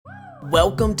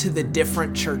Welcome to the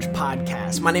Different Church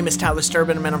Podcast. My name is Tyler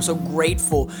Sterban, and man, I'm so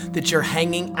grateful that you're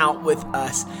hanging out with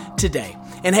us today.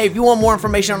 And hey, if you want more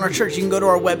information on our church, you can go to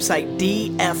our website,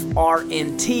 dfrnt.church,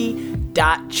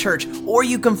 or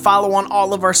you can follow on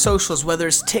all of our socials, whether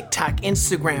it's TikTok,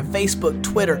 Instagram, Facebook,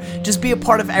 Twitter. Just be a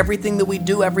part of everything that we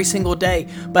do every single day.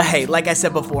 But hey, like I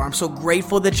said before, I'm so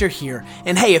grateful that you're here.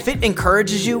 And hey, if it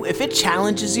encourages you, if it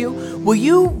challenges you, will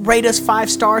you rate us 5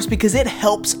 stars? Because it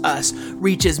helps us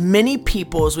reach as many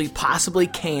people as we possibly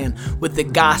can with the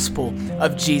gospel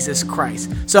of Jesus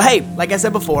Christ. So hey, like I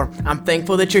said before, I'm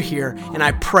thankful that you're here, and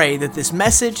I pray that this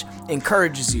message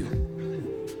encourages you.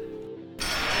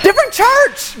 Different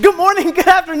Church! Good morning, good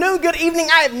afternoon, good evening.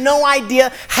 I have no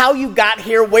idea how you got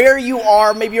here, where you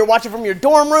are. Maybe you're watching from your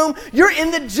dorm room. You're in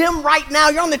the gym right now.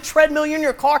 You're on the treadmill. You're in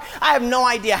your car. I have no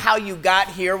idea how you got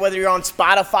here, whether you're on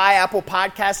Spotify, Apple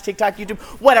Podcasts, TikTok, YouTube,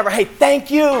 whatever. Hey, thank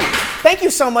you. Thank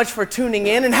you so much for tuning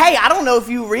in. And hey, I don't know if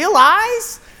you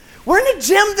realize we're in the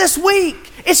gym this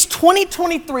week. It's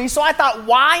 2023, so I thought,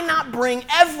 why not bring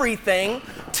everything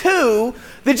to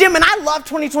the gym? And I love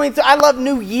 2023. I love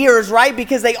New Year's, right?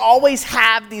 Because they always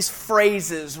have these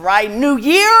phrases, right? New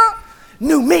year,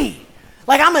 new me.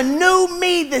 Like, I'm a new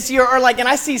me this year. Or like, and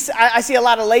I see a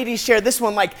lot of ladies share this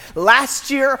one, like,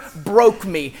 last year broke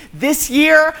me. This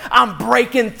year, I'm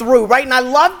breaking through, right? And I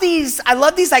love these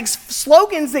like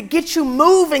slogans that get you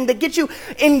moving, that get you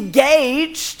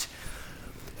engaged.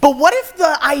 But what if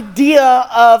the idea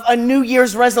of a New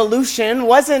Year's resolution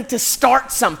wasn't to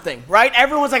start something, right?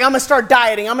 Everyone's like, I'm going to start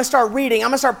dieting, I'm going to start reading, I'm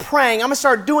going to start praying, I'm going to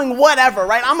start doing whatever,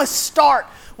 right? I'm going to start.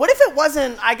 What if it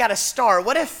wasn't, I got to start?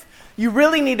 What if you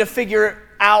really need to figure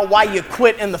out why you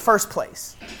quit in the first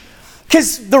place?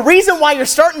 Because the reason why you're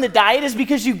starting the diet is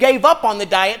because you gave up on the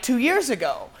diet 2 years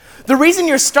ago. The reason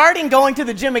you're starting going to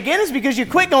the gym again is because you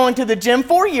quit going to the gym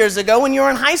 4 years ago when you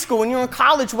were in high school, when you were in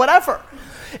college, whatever.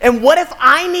 And what if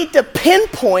I need to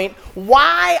pinpoint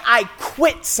why I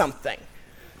quit something?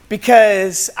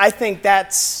 Because I think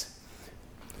the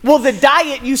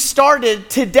diet you started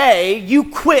today,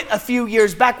 you quit a few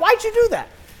years back. Why'd you do that?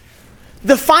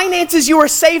 The finances you were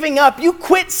saving up, you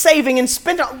quit saving and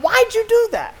spent on. Why'd you do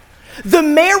that? The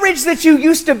marriage that you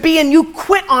used to be in, you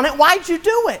quit on it. Why'd you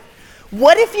do it?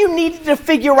 What if you needed to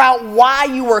figure out why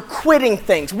you were quitting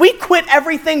things? We quit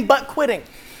everything but quitting.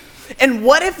 And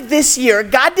what if this year,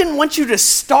 God didn't want you to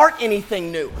start anything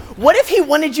new? What if he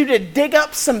wanted you to dig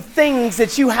up some things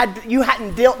that you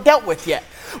hadn't dealt with yet?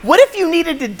 What if you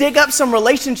needed to dig up some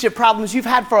relationship problems you've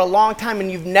had for a long time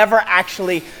and you've never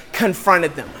actually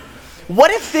confronted them? What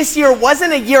if this year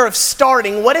wasn't a year of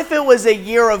starting? What if it was a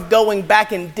year of going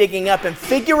back and digging up and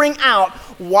figuring out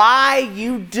why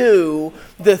you do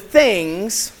the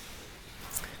things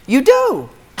you do?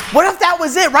 What if that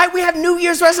was it, right? We have New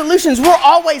Year's resolutions. We're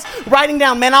always writing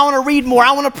down, man, I want to read more.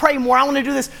 I want to pray more. I want to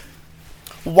do this.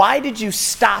 Why did you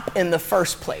stop in the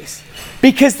first place?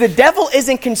 Because the devil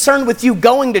isn't concerned with you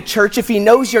going to church if he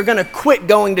knows you're going to quit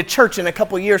going to church in a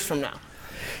couple years from now.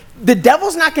 The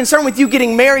devil's not concerned with you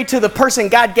getting married to the person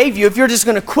God gave you if you're just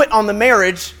going to quit on the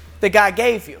marriage that God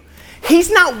gave you. He's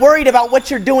not worried about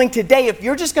what you're doing today if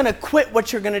you're just going to quit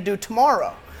what you're going to do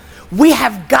tomorrow. We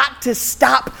have got to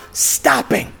stop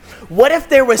stopping. What if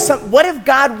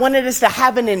God wanted us to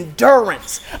have an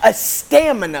endurance, a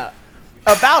stamina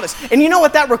about us? And you know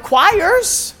what that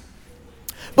requires?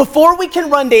 Before we can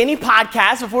run to any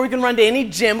podcast, before we can run to any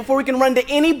gym, before we can run to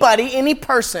anybody, any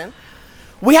person,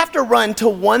 we have to run to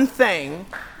one thing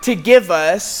to give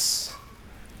us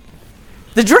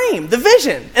the dream, the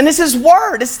vision. And it's his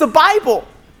word, it's the Bible.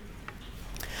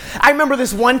 I remember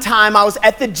this one time I was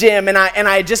at the gym and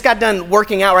I just got done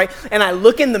working out, right? And I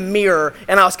look in the mirror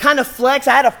and I was kind of flexed.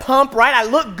 I had a pump, right? I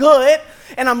look good.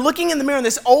 And I'm looking in the mirror and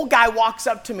this old guy walks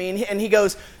up to me and he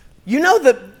goes, you know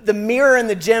the mirror in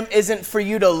the gym isn't for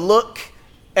you to look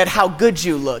at how good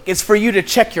you look. It's for you to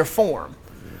check your form.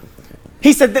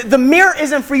 He said the mirror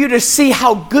isn't for you to see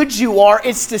how good you are.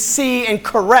 It's to see and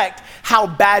correct how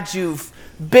bad you've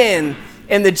been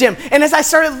in the gym. And as I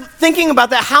started thinking about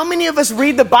that, how many of us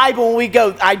read the Bible and we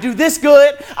go, I do this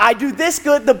good, I do this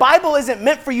good. The Bible isn't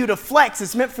meant for you to flex,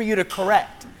 it's meant for you to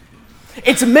correct.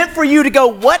 It's meant for you to go,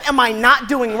 what am I not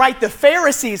doing right? The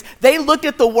Pharisees, they looked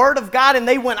at the Word of God and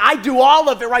they went, I do all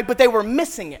of it right, but they were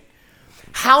missing it.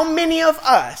 How many of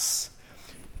us,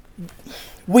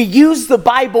 we use the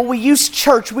Bible, we use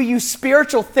church, we use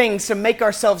spiritual things to make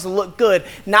ourselves look good,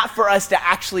 not for us to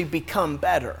actually become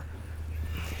better?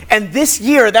 And this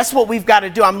year, that's what we've got to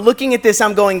do. I'm looking at this,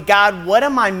 I'm going, God, what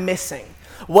am I missing?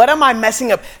 What am I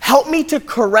messing up? Help me to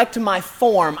correct my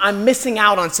form. I'm missing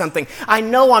out on something. I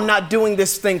know I'm not doing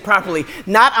this thing properly.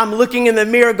 Not I'm looking in the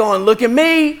mirror going, look at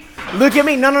me. Look at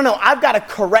me. No. I've got to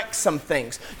correct some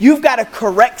things. You've got to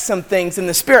correct some things in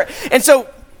the spirit. And so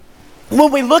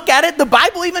when we look at it, the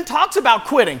Bible even talks about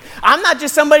quitting. I'm not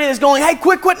just somebody that's going, hey,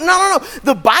 quit. No.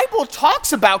 The Bible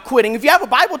talks about quitting. If you have a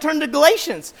Bible, turn to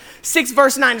Galatians 6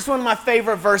 verse 9. It's one of my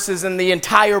favorite verses in the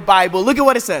entire Bible. Look at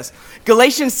what it says.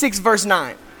 Galatians 6 verse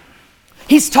 9.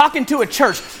 He's talking to a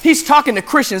church. He's talking to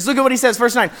Christians. Look at what he says,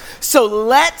 verse 9. So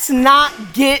let's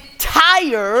not get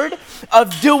tired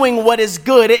of doing what is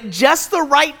good. At just the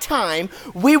right time,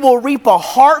 we will reap a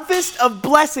harvest of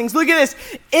blessings. Look at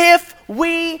this. If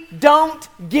we don't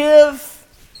give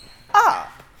up.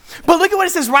 But look at what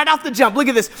it says right off the jump. Look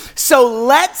at this. So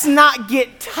let's not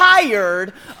get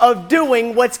tired of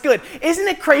doing what's good. Isn't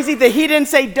it crazy that he didn't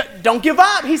say, don't give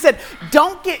up? He said,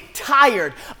 don't get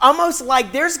tired. Almost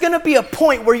like there's going to be a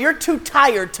point where you're too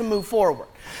tired to move forward.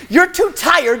 You're too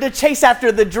tired to chase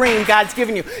after the dream God's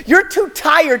given you. You're too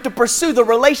tired to pursue the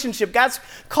relationship God's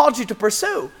called you to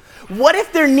pursue. What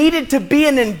if there needed to be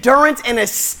an endurance and a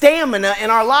stamina in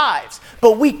our lives,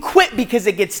 but we quit because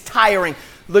it gets tiring?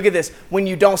 Look at this, when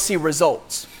you don't see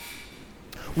results.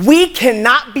 We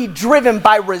cannot be driven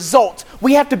by results.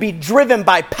 We have to be driven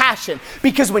by passion,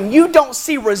 because when you don't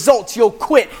see results, you'll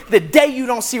quit the day you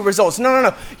don't see results.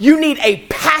 No. You need a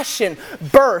passion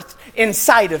birthed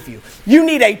inside of you. You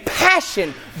need a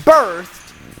passion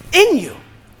birthed in you.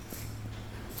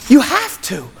 You have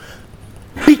to.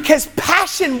 Because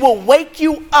passion will wake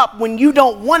you up when you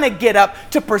don't want to get up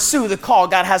to pursue the call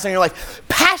God has on your life.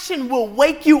 Passion will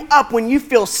wake you up when you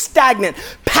feel stagnant.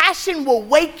 Passion will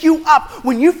wake you up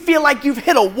when you feel like you've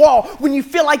hit a wall, when you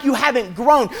feel like you haven't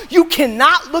grown. You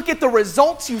cannot look at the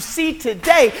results you see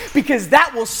today, because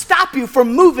that will stop you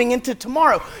from moving into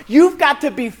tomorrow. You've got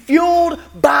to be fueled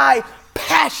by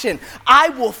passion. I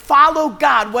will follow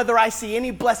God whether I see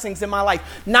any blessings in my life.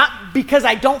 Not because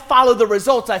I don't follow the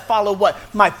results. I follow what?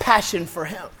 My passion for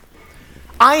Him.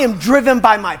 I am driven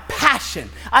by my passion.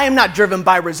 I am not driven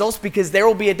by results, because there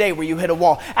will be a day where you hit a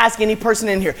wall. Ask any person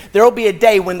in here. There will be a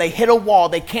day when they hit a wall.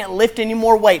 They can't lift any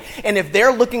more weight. And if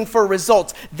they're looking for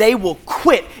results, they will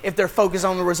quit if they're focused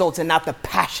on the results and not the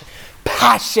passion.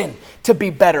 Passion to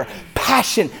be better.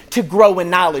 Passion to grow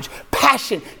in knowledge.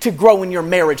 Passion to grow in your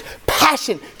marriage.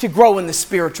 Passion to grow in the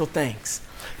spiritual things.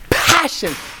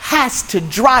 Passion has to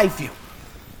drive you.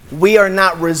 We are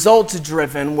not results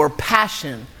driven. We're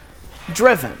passion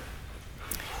driven.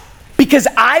 Because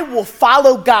I will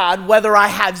follow God whether I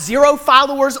have 0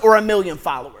 followers or 1 million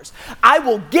followers. I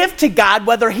will give to God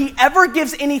whether He ever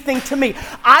gives anything to me.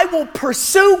 I will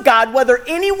pursue God whether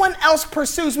anyone else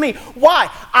pursues me. Why?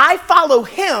 I follow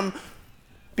Him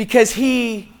because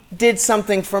He did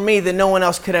something for me that no one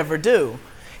else could ever do.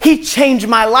 He changed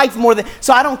my life more than,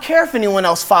 so I don't care if anyone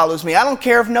else follows me. I don't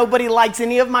care if nobody likes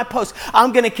any of my posts.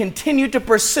 I'm going to continue to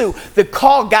pursue the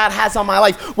call God has on my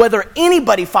life, whether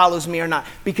anybody follows me or not,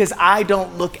 because I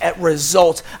don't look at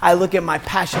results. I look at my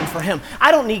passion for Him.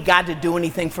 I don't need God to do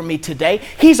anything for me today.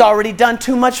 He's already done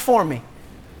too much for me.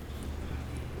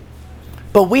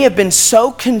 But we have been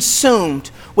so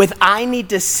consumed with, I need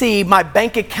to see my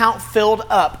bank account filled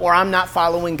up or I'm not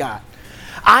following God.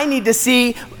 I need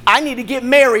to get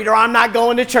married or I'm not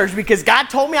going to church because God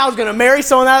told me I was going to marry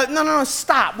someone. No,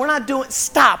 stop. We're not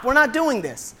doing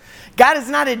this. God is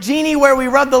not a genie where we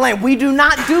rub the lamp. We do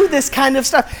not do this kind of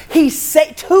stuff. He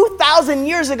said 2,000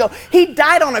 years ago, He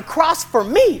died on a cross for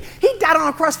me. He died on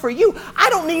a cross for you.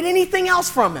 I don't need anything else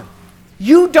from Him.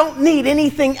 You don't need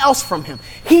anything else from Him.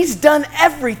 He's done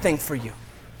everything for you.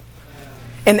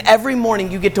 And every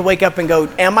morning you get to wake up and go,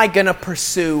 am I going to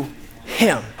pursue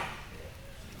Him?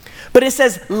 But it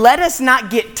says, let us not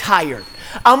get tired.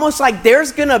 Almost like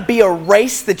there's going to be a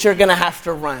race that you're going to have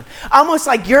to run. Almost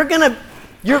like you're going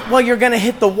to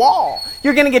hit the wall.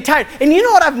 You're going to get tired. And you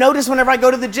know what I've noticed whenever I go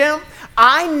to the gym?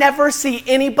 I never see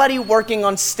anybody working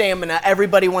on stamina.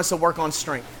 Everybody wants to work on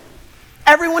strength.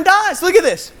 Everyone does. Look at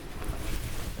this.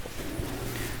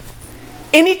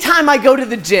 Anytime I go to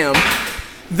the gym,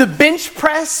 the bench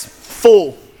press,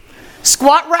 full.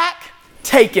 Squat rack,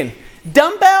 taken.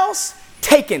 Dumbbells,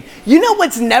 taken. You know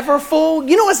what's never full?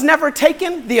 You know what's never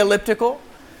taken? The elliptical,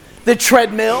 the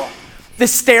treadmill, the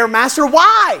Stairmaster.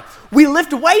 Why? We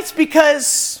lift weights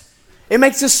because it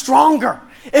makes us stronger.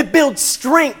 It builds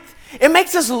strength. It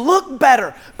makes us look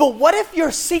better. But what if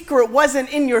your secret wasn't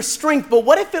in your strength, but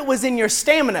what if it was in your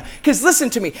stamina? Because listen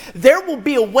to me, there will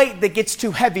be a weight that gets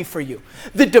too heavy for you.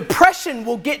 The depression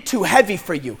will get too heavy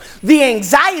for you. The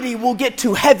anxiety will get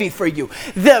too heavy for you.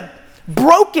 The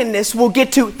brokenness will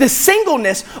get the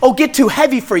singleness will get too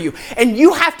heavy for you. And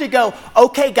you have to go,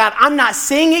 okay, God, I'm not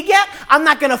seeing it yet. I'm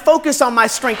not going to focus on my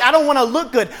strength. I don't want to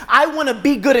look good. I want to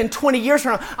be good in 20 years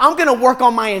from now. I'm going to work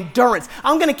on my endurance.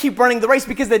 I'm going to keep running the race,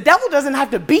 because the devil doesn't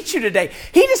have to beat you today.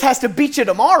 He just has to beat you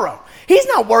tomorrow. He's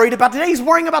not worried about today. He's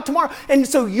worrying about tomorrow. And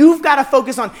so you've got to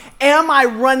focus on, am I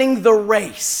running the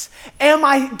race?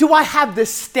 Do I have the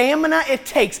stamina it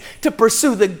takes to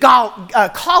pursue the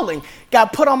calling God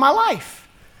put on my life?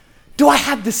 Do I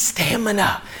have the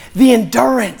stamina, the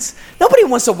endurance? Nobody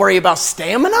wants to worry about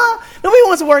stamina. Nobody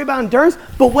wants to worry about endurance.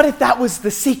 But what if that was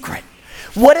the secret?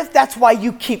 What if that's why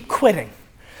you keep quitting?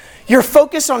 You're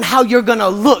focused on how you're going to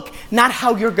look, not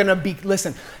how you're going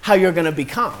to how you're going to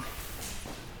become.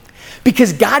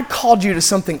 Because God called you to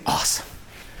something awesome.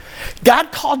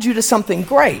 God called you to something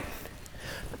great.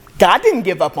 God didn't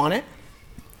give up on it.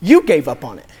 You gave up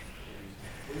on it.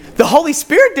 The Holy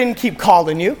Spirit didn't keep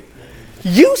calling you.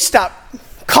 You stopped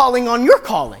calling on your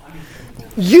calling.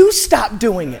 You stopped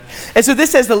doing it. And so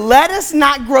this says, let us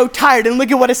not grow tired. And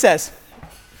look at what it says.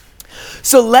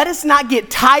 So let us not get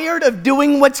tired of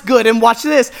doing what's good. And watch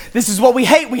this. This is what we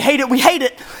hate. We hate it. We hate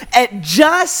it. At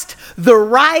just the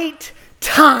right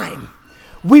time,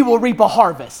 we will reap a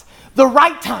harvest. The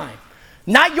right time.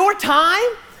 Not your time.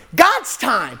 God's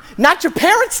time. Not your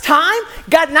parents' time.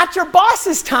 God, not your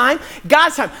boss's time.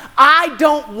 God's time. I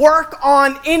don't work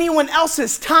on anyone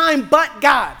else's time but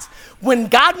God's. When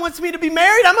God wants me to be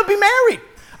married, I'm going to be married.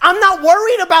 I'm not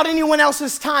worried about anyone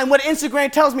else's time. What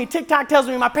Instagram tells me, TikTok tells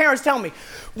me, my parents tell me.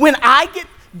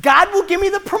 God will give me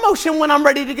the promotion when I'm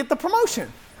ready to get the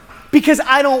promotion. Because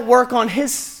I don't work on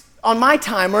my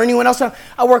time or anyone else's time.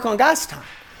 I work on God's time.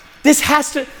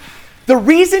 The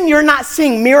reason you're not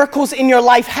seeing miracles in your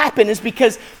life happen is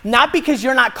not because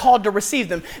you're not called to receive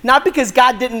them, not because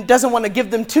God doesn't want to give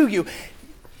them to you.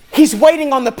 He's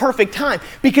waiting on the perfect time.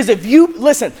 Because if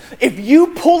you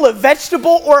pull a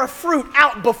vegetable or a fruit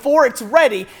out before it's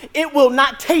ready, it will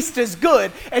not taste as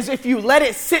good as if you let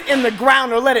it sit in the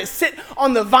ground or let it sit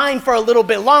on the vine for a little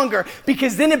bit longer,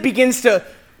 because then it begins to,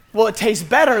 it tastes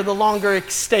better the longer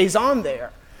it stays on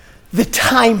there. The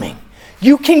timing.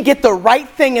 You can get the right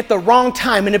thing at the wrong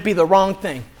time and it be the wrong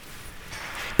thing.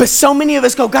 But so many of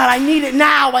us go, God, I need it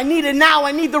now. I need it now.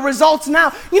 I need the results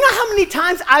now. You know how many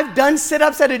times I've done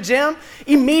sit-ups at a gym?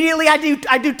 Immediately I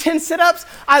do 10 sit-ups.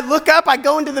 I look up, I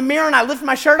go into the mirror and I lift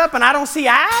my shirt up and I don't see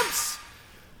abs.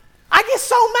 I get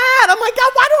so mad. I'm like,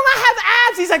 God, why don't I have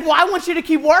abs? He's like, well, I want you to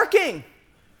keep working.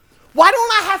 Why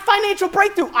don't I have financial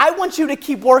breakthrough? I want you to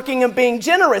keep working and being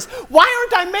generous. Why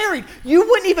aren't I married? You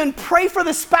wouldn't even pray for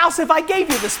the spouse if I gave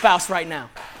you the spouse right now.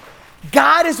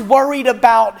 God is worried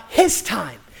about his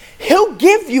time. He'll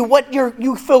give you what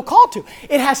you feel called to.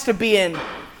 It has to be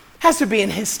in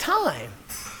his time.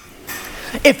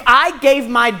 If I gave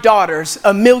my daughters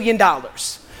 $1 million,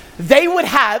 they would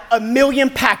have 1 million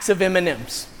packs of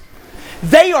M&Ms.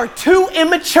 They are too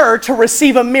immature to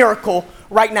receive a miracle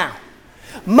right now.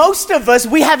 Most of us,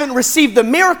 we haven't received the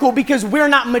miracle because we're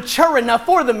not mature enough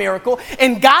for the miracle.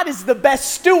 And God is the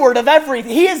best steward of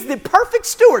everything. He is the perfect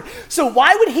steward. So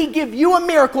why would he give you a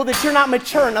miracle that you're not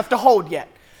mature enough to hold yet?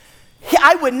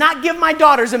 I would not give my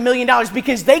daughters $1 million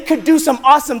because they could do some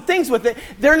awesome things with it.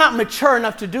 They're not mature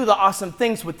enough to do the awesome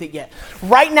things with it yet.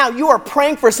 Right now, you are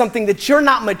praying for something that you're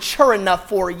not mature enough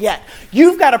for yet.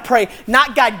 You've got to pray,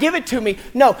 not God, give it to me.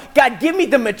 No, God, give me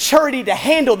the maturity to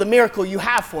handle the miracle you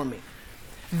have for me.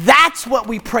 That's what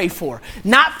we pray for.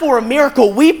 Not for a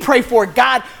miracle. We pray for,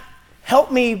 God,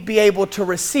 help me be able to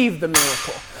receive the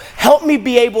miracle. Help me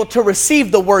be able to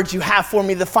receive the words you have for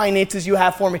me, the finances you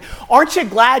have for me. Aren't you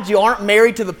glad you aren't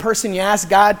married to the person you asked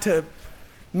God to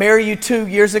marry you 2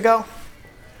 years ago?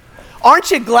 Aren't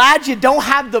you glad you don't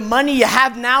have the money you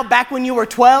have now back when you were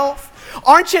 12?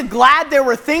 Aren't you glad there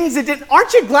were things that didn't?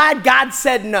 Aren't you glad God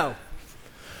said no?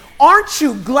 Aren't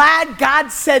you glad God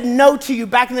said no to you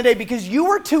back in the day because you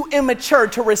were too immature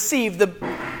to receive the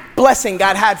blessing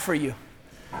God had for you?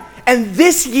 And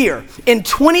this year, in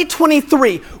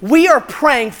 2023, we are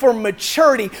praying for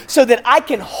maturity so that I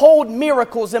can hold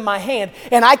miracles in my hand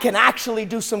and I can actually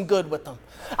do some good with them.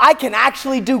 I can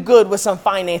actually do good with some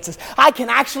finances. I can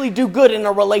actually do good in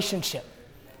a relationship.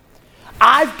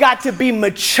 I've got to be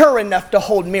mature enough to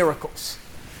hold miracles.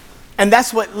 And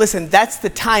that's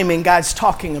the timing God's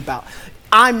talking about.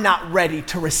 I'm not ready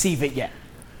to receive it yet.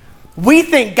 We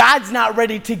think God's not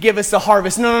ready to give us the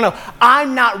harvest. No.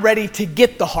 I'm not ready to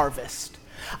get the harvest.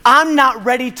 I'm not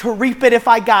ready to reap it if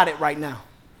I got it right now.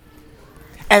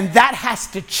 And that has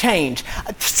to change.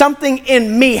 Something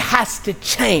in me has to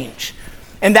change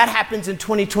And that happens in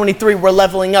 2023. We're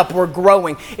leveling up. We're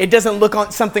growing. It doesn't look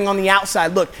on something on the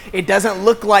outside. Look, it doesn't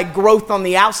look like growth on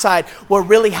the outside. What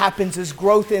really happens is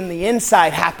growth in the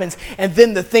inside happens. And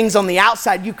then the things on the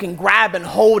outside you can grab and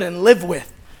hold and live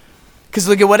with. Because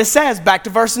look at what it says. Back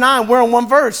to verse 9. We're on one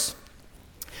verse.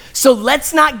 So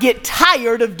let's not get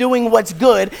tired of doing what's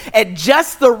good. At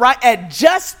just the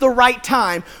right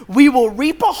time, we will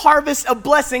reap a harvest of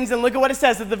blessings. And look at what it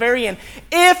says at the very end.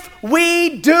 If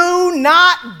we do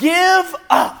not give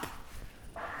up.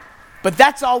 But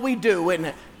that's all we do, isn't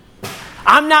it?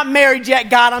 I'm not married yet.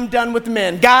 God, I'm done with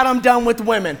men. God, I'm done with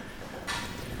women.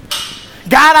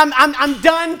 God, I'm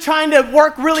done trying to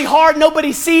work really hard. No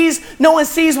one sees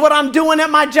what I'm doing at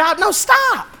my job. No,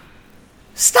 stop.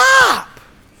 Stop.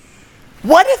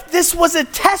 What if this was a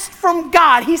test from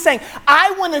God? He's saying,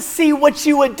 I want to see what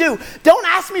you would do. Don't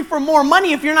ask me for more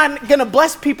money if you're not going to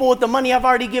bless people with the money I've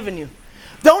already given you.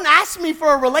 Don't ask me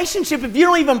for a relationship if you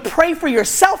don't even pray for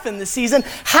yourself in this season.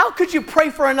 How could you pray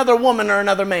for another woman or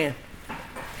another man?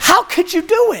 How could you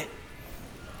do it?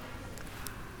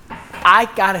 I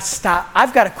got to stop.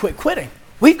 I've got to quit quitting.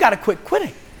 We've got to quit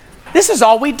quitting. This is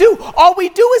all we do. All we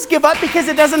do is give up because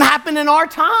it doesn't happen in our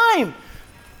time.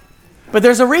 But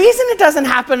there's a reason it doesn't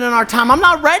happen in our time. I'm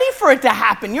not ready for it to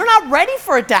happen. You're not ready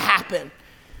for it to happen.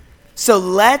 So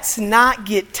let's not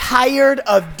get tired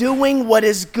of doing what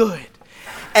is good.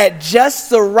 At just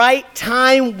the right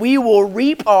time, we will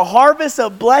reap a harvest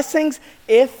of blessings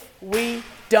if we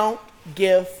don't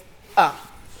give up.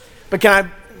 But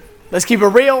let's keep it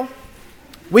real.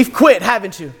 We've quit,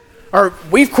 haven't you? Or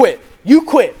we've quit. You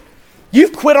quit.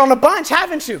 You've quit on a bunch,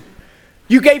 haven't you?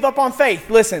 You gave up on faith.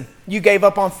 Listen, you gave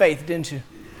up on faith, didn't you?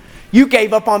 You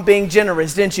gave up on being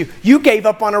generous, didn't you? You gave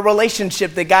up on a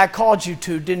relationship that God called you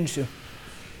to, didn't you?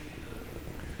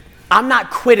 I'm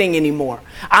not quitting anymore.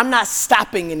 I'm not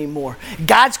stopping anymore.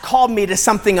 God's called me to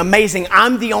something amazing.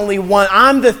 I'm the only one.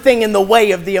 I'm the thing in the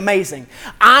way of the amazing.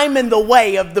 I'm in the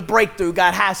way of the breakthrough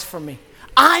God has for me.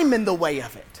 I'm in the way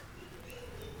of it.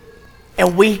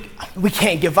 And we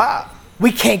can't give up.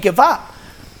 We can't give up.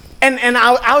 And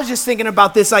I was just thinking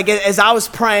about this, like as I was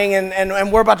praying,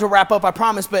 and we're about to wrap up, I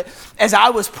promise, but as I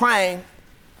was praying,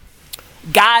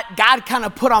 God kind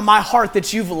of put on my heart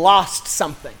that you've lost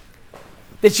something.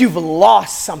 That you've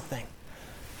lost something.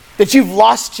 That you've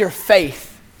lost your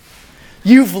faith.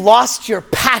 You've lost your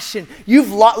passion.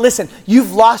 You've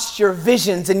lost your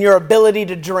visions and your ability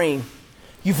to dream.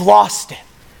 You've lost it.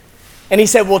 And he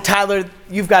said, well, Tyler,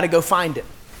 you've got to go find it.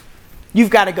 You've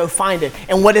got to go find it.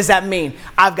 And what does that mean?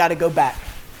 I've got to go back.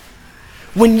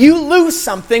 When you lose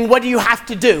something, what do you have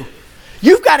to do?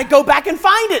 You've got to go back and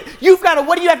find it.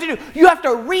 What do you have to do? You have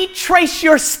to retrace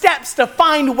your steps to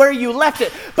find where you left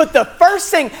it. But the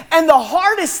first thing and the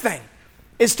hardest thing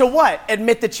is to what?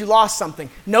 Admit that you lost something.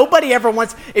 Nobody ever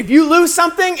wants, if you lose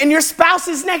something and your spouse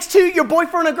is next to you, your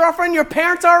boyfriend or girlfriend, your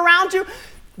parents are around you,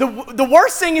 the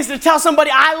worst thing is to tell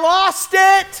somebody, I lost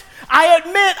it. I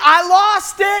admit I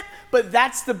lost it. But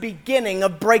that's the beginning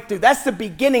of breakthrough. That's the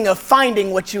beginning of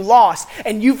finding what you lost.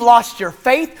 And you've lost your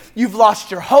faith. You've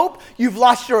lost your hope. You've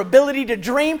lost your ability to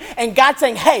dream. And God's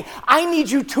saying, hey, I need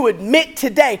you to admit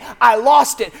today I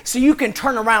lost it so you can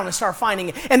turn around and start finding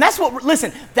it. And that's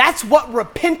what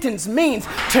repentance means,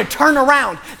 to turn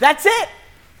around. That's it.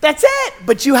 That's it.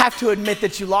 But you have to admit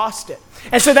that you lost it.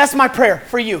 And so that's my prayer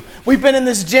for you. We've been in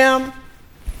this gym.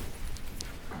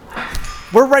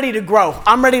 We're ready to grow.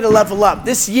 I'm ready to level up.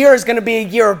 This year is going to be a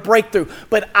year of breakthrough,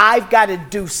 but I've got to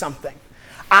do something.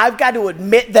 I've got to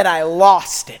admit that I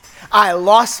lost it. I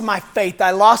lost my faith.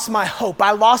 I lost my hope.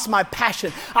 I lost my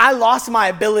passion. I lost my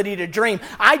ability to dream.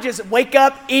 I just wake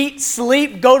up, eat,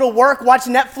 sleep, go to work, watch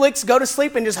Netflix, go to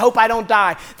sleep, and just hope I don't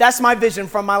die. That's my vision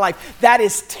from my life. That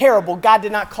is terrible. God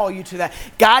did not call you to that.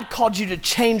 God called you to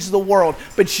change the world,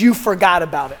 but you forgot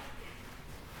about it.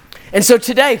 And so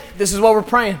today, this is what we're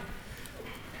praying.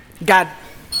 God,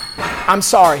 I'm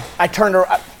sorry.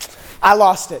 I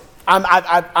lost it.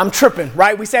 I'm tripping,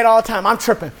 right? We say it all the time. I'm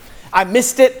tripping. I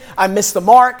missed it. I missed the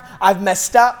mark. I've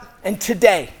messed up. And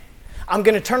today, I'm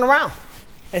going to turn around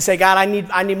and say, God, I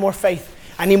need more faith.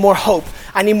 I need more hope.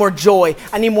 I need more joy.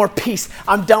 I need more peace.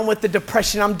 I'm done with the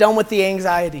depression. I'm done with the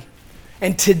anxiety.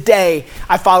 And today,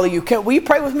 I follow you. Will you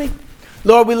pray with me?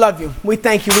 Lord, we love you. We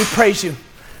thank you. We praise you.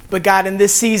 But God, in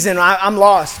this season, I'm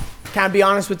lost. Can I be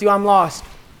honest with you? I'm lost.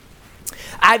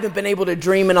 I haven't been able to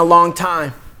dream in a long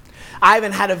time. I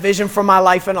haven't had a vision for my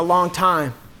life in a long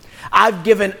time. I've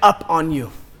given up on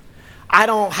you. I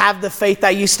don't have the faith I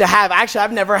used to have. Actually,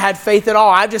 I've never had faith at all.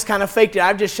 I've just kind of faked it.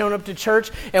 I've just shown up to church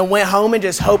and went home and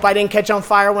just hope I didn't catch on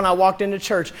fire when I walked into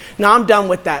church. No, I'm done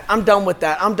with that. I'm done with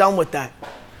that. I'm done with that.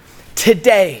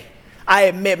 Today, I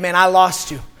admit, man, I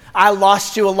lost you. I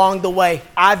lost you along the way.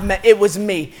 It was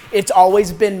me. It's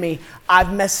always been me.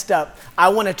 I've messed up. I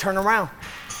want to turn around.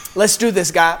 Let's do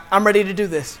this, God. I'm ready to do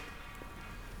this.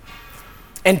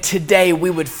 And today we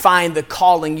would find the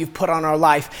calling you've put on our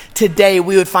life. Today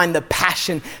we would find the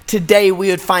passion. Today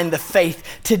we would find the faith.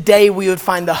 Today we would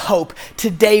find the hope.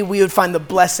 Today we would find the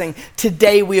blessing.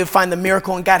 Today we would find the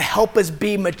miracle. And God, help us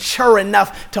be mature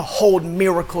enough to hold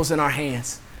miracles in our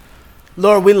hands.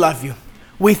 Lord, we love you.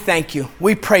 We thank you.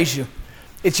 We praise you.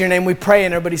 It's your name we pray.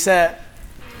 And everybody said,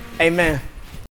 amen.